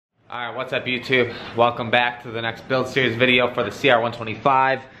Alright, what's up YouTube? Welcome back to the next build series video for the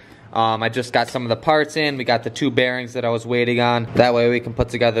CR125. I just got some of the parts in. We got the two bearings that I was waiting on. That way we can put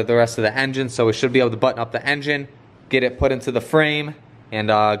together the rest of the engine. So we should be able to button up the engine, get it put into the frame, and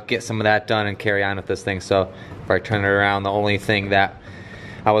get some of that done and carry on with this thing. So if I turn it around, the only thing that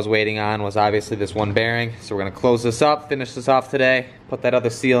I was waiting on was obviously this one bearing. So we're gonna close this up, finish this off today, put that other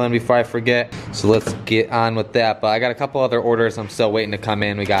seal in before I forget. So let's get on with that. But I got a couple other orders I'm still waiting to come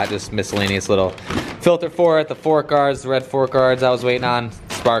in. We got just miscellaneous little filter for it, the fork guards, the red fork guards I was waiting on,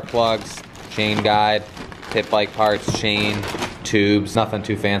 spark plugs, chain guide, pit bike parts, chain, tubes, nothing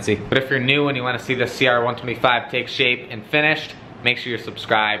too fancy. But if you're new and you wanna see the CR125 take shape and finished, make sure you're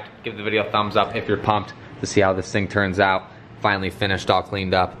subscribed, give the video a thumbs up if you're pumped to see how this thing turns out. Finally finished, all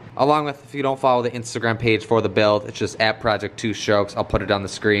cleaned up. Along with, if you don't follow the Instagram page for the build, it's just at Project 2 Strokes. I'll put it on the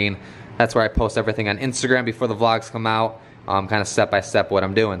screen. That's where I post everything on Instagram before the vlogs come out, kind of step by step what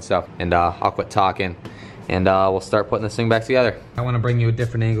I'm doing. So, and I'll quit talking, and we'll start putting this thing back together. I want to bring you a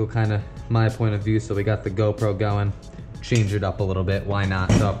different angle, kind of my point of view. So we got the GoPro going, change it up a little bit. Why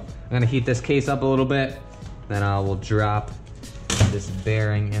not? So I'm gonna heat this case up a little bit, then we'll drop this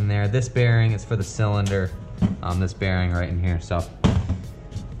bearing in there. This bearing is for the cylinder. This bearing right in here. So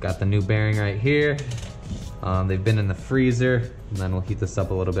got the new bearing right here. They've been in the freezer, and then we'll heat this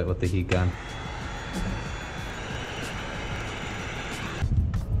up a little bit with the heat gun.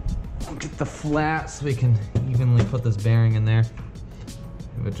 I'll get the flat so we can evenly put this bearing in there.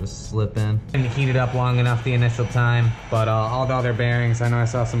 It would just slip in. Didn't heat it up long enough the initial time, but all the other bearings, I know I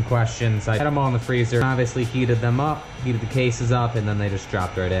saw some questions. I had them all in the freezer, obviously heated them up, heated the cases up, and then they just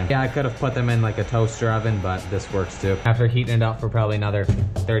dropped right in. Yeah, I could have put them in like a toaster oven, but this works too. After heating it up for probably another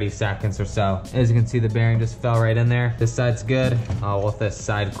 30 seconds or so, as you can see, the bearing just fell right in there. This side's good. I'll let this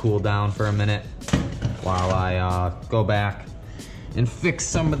side cool down for a minute while I go back and fix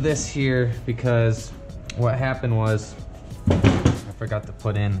some of this here, because what happened was, I forgot to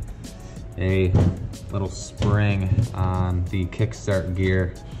put in a little spring on the kickstart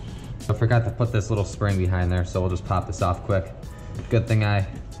gear. I forgot to put this little spring behind there, so we'll just pop this off quick. Good thing I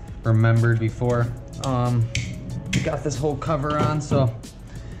remembered before we got this whole cover on, so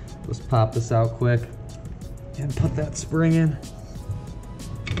let's pop this out quick and put that spring in.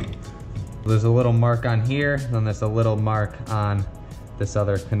 There's a little mark on here, and then there's a little mark on this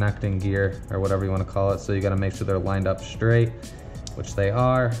other connecting gear, or whatever you want to call it, so you got to make sure they're lined up straight, which they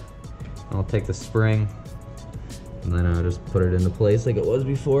are. And I'll take the spring and then I'll just put it into place like it was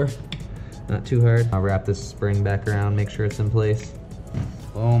before. Not too hard. I'll wrap this spring back around, make sure it's in place.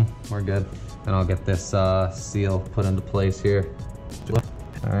 Boom, we're good. And I'll get this seal put into place here.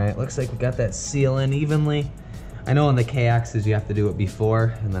 All right, looks like we got that seal in evenly. I know in the KXs you have to do it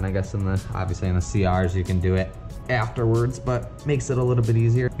before, and then I guess in the, obviously in the CRs you can do it afterwards, but makes it a little bit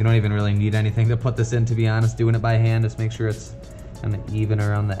easier. You don't even really need anything to put this in, to be honest. Doing it by hand, just make sure it's kind of even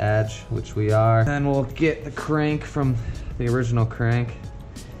around the edge, which we are. Then we'll get the crank from the original crank,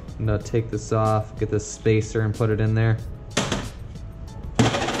 and I'll take this off, get this spacer and put it in there,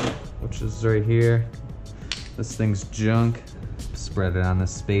 which is right here. This thing's junk. Spread it on the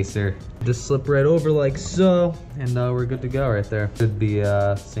spacer. Just slip right over like so, and we're good to go right there. Should be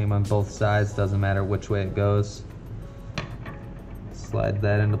same on both sides, doesn't matter which way it goes. Slide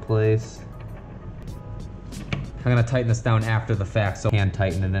that into place. I'm gonna tighten this down after the fact, so I can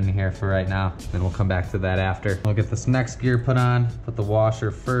tighten it in here for right now. Then we'll come back to that after. I'll get this next gear put on, put the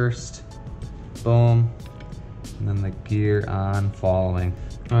washer first. Boom. And then the gear on following.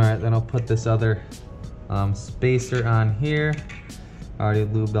 All right, then I'll put this other spacer on here. Already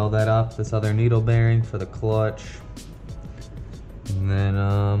lubed all that up. This other needle bearing for the clutch. And then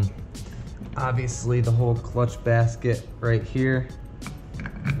obviously the whole clutch basket right here,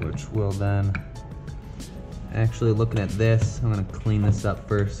 which will then, actually looking at this, I'm gonna clean this up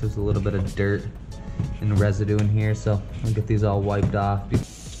first. There's a little bit of dirt and residue in here, so I'll get these all wiped off.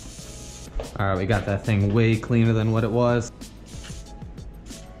 All right, we got that thing way cleaner than what it was.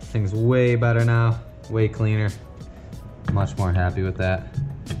 Thing's way better now, way cleaner. Much more happy with that.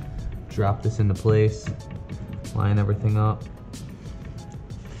 Drop this into place, line everything up.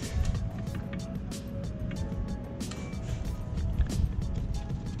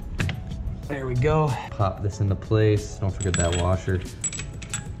 There we go. Pop this into place. Don't forget that washer.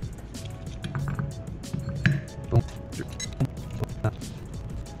 Boom.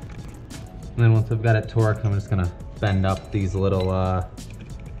 And then once I've got it torqued, I'm just gonna bend up these little,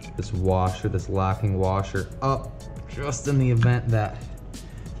 this washer, this locking washer up, just in the event that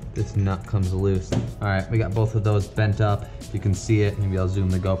this nut comes loose. All right, we got both of those bent up. You can see it. Maybe I'll zoom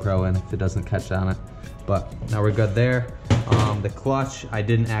the GoPro in if it doesn't catch on it. But now we're good there. The clutch, I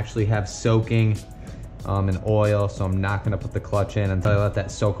didn't actually have soaking in oil, so I'm not gonna put the clutch in until I let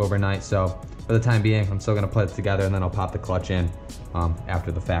that soak overnight. So for the time being, I'm still gonna put it together and then I'll pop the clutch in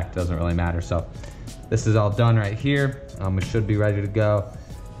after the fact. It doesn't really matter. So this is all done right here. We should be ready to go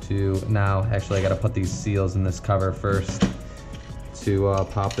to now. Actually, I gotta put these seals in this cover first to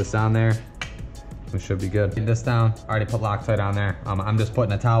pop this on there. We should be good. Get this down, already put Loctite on there. I'm just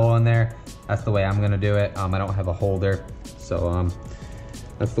putting a towel in there. That's the way I'm gonna do it. I don't have a holder, so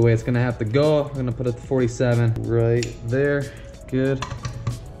that's the way it's gonna have to go. I'm gonna put it to 47 right there, good.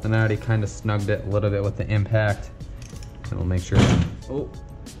 And I already kind of snugged it a little bit with the impact. And we'll make sure,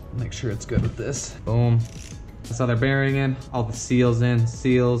 make sure it's good with this. Boom. This other bearing in, all the seals in,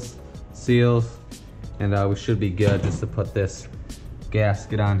 seals. And we should be good just to put this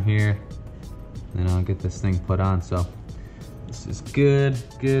gasket on here. And I'll get this thing put on. So this is good.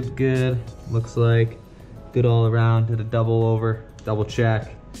 Looks like good all around. Did a double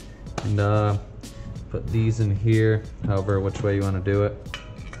check. And put these in here, however, which way you want to do it.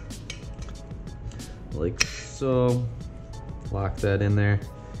 Like so. Lock that in there.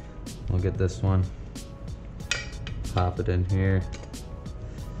 We'll get this one. Pop it in here.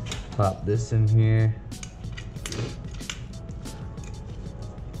 Pop this in here.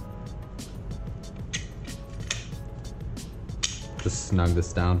 Just snug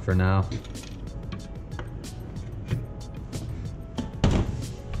this down for now.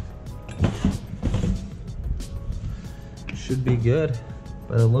 Should be good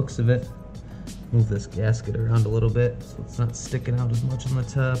by the looks of it. Move this gasket around a little bit so it's not sticking out as much on the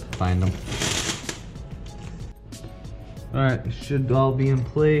top. Find them. All right, it should all be in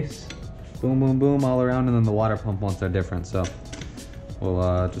place. Boom, boom, boom, all around, and then the water pump ones are different, so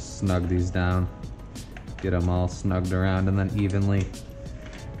we'll just snug these down. Get them all snugged around and then evenly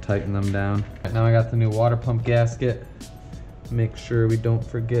tighten them down. Right, now I got the new water pump gasket. Make sure we don't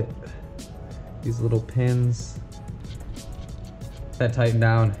forget these little pins. That tightened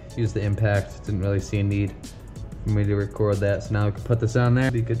down, use the impact. Didn't really see a need for me to record that. So now we can put this on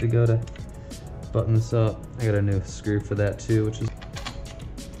there. Be good to go to button this up. I got a new screw for that too, which is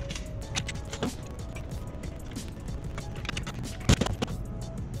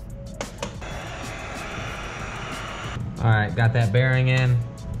all right, got that bearing in,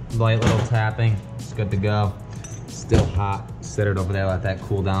 light little tapping, it's good to go. Still hot, sit it over there, let that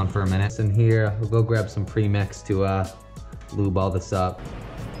cool down for a minute. In here, we'll go grab some premix to lube all this up.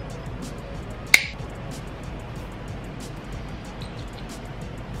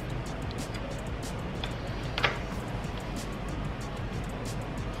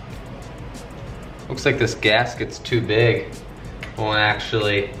 Looks like this gasket's too big. Won't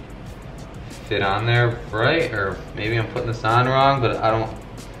actually fit on there right, or maybe I'm putting this on wrong, but I don't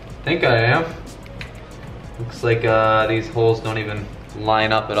think I am. Looks like these holes don't even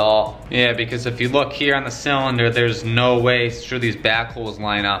line up at all. Yeah, because if you look here on the cylinder, there's no way, sure these back holes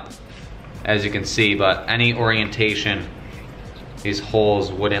line up, as you can see, but any orientation, these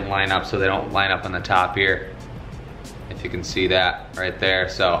holes wouldn't line up, so they don't line up on the top here. If you can see that right there.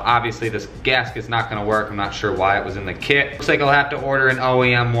 So obviously this gasket's not gonna work. I'm not sure why it was in the kit. Looks like I'll have to order an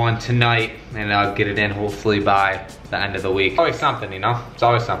OEM one tonight and I'll get it in hopefully by the end of the week. Always something, you know? It's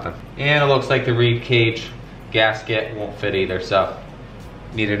always something. And it looks like the reed cage gasket won't fit either, so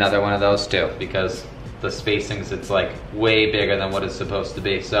need another one of those too, because the spacings, it's like way bigger than what it's supposed to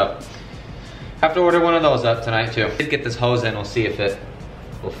be. So have to order one of those up tonight too. Get this hose in, we'll see if it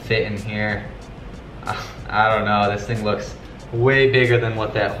will fit in here. I don't know, this thing looks way bigger than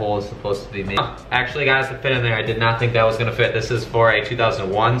what that hole is supposed to be made. Actually got it to fit in there. I did not think that was gonna fit. This is for a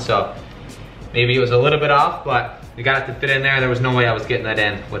 2001, so maybe it was a little bit off, but we got it to fit in there. There was no way I was getting that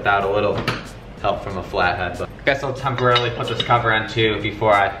in without a little help from a flathead. But I guess I'll temporarily put this cover on too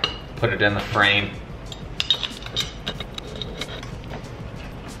before I put it in the frame.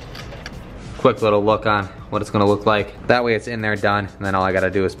 Quick little look on what it's gonna look like. That way it's in there done, and then all I gotta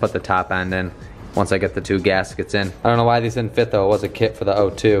do is put the top end in once I get the two gaskets in. I don't know why these didn't fit though. It was a kit for the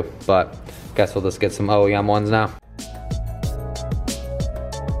O2, but guess we'll just get some OEM ones now.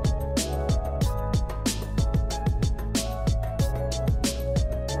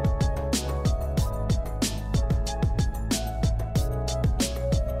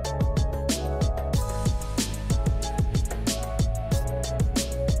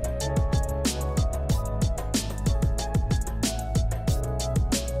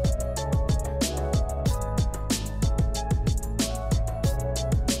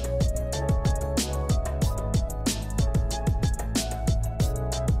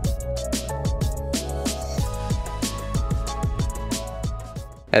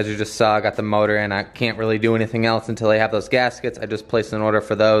 As you just saw, I got the motor in. I can't really do anything else until I have those gaskets. I just placed an order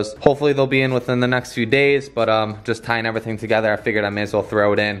for those. Hopefully they'll be in within the next few days, but just tying everything together, I figured I may as well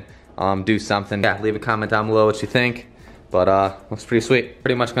throw it in, do something. Yeah, leave a comment down below what you think. But looks pretty sweet.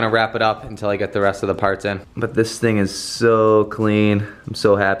 Pretty much gonna wrap it up until I get the rest of the parts in. But this thing is so clean. I'm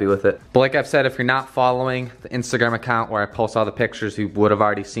so happy with it. But like I've said, if you're not following the Instagram account where I post all the pictures, you would have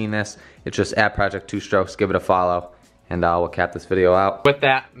already seen this. It's just @Project2Strokes. Give it a follow. And we'll cap this video out. With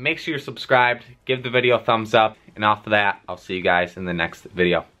that, make sure you're subscribed, give the video a thumbs up, and off of that, I'll see you guys in the next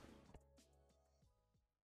video.